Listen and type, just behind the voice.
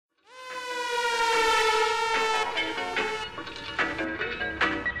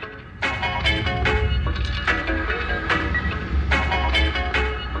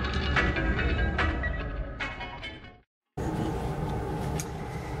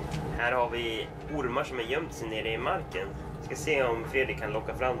Här har vi ormar som är gömt sig nere i marken. Ska se om Fredrik kan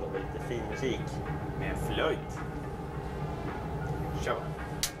locka fram dem med lite fin musik. Med en flöjt. Kör.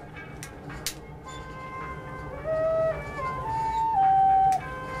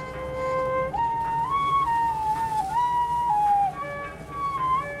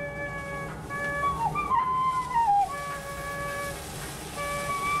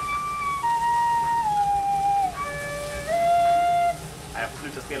 Jag får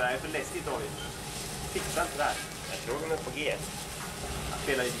sluta spela, jag är för läskigt David. Fixa inte det här. Jag tror de är på G. Jag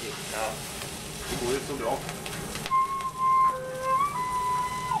spelar i G. Ja. Det går ju så bra.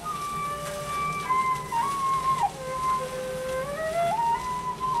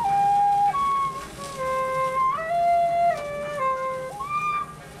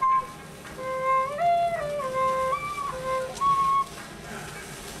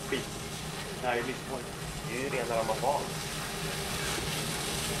 Skit. Det här är livsfarligt. Det är ju rena ramadan.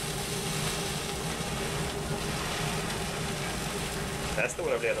 Det här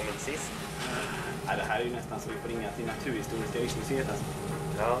stora blev de inte sist. Nej, det här är ju nästan så vi får ringa till Naturhistoriska riksmuseet alltså.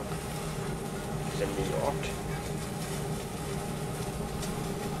 Ja. Det är en ny art.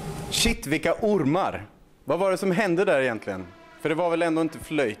 Shit, vilka ormar! Vad var det som hände där egentligen? För det var väl ändå inte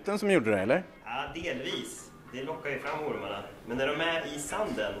flöjten som gjorde det, eller? Ja, delvis. Det lockar ju fram ormarna. Men när de är i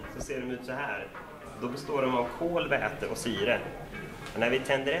sanden så ser de ut så här. Då består de av kol, väte och syre. Och när vi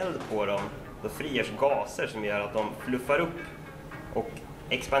tänder eld på dem, då frigörs gaser som gör att de fluffar upp och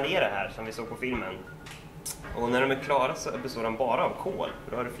expanderar här, som vi såg på filmen. Och när de är klara så består de bara av kol.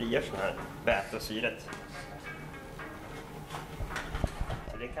 För då har det frigörs den här väte och syret.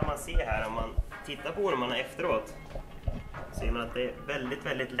 Så det kan man se här om man tittar på ormarna efteråt. Ser man att det är väldigt,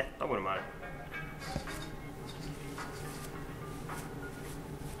 väldigt lätta ormar.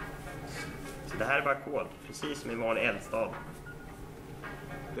 Så det här är bara kol, precis som i en vanlig eldstad.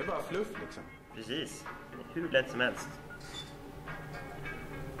 Det är bara fluff liksom. Precis, hur lätt som helst.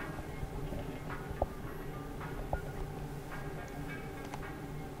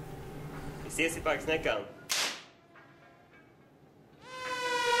 Vi ses i Parksnäckan.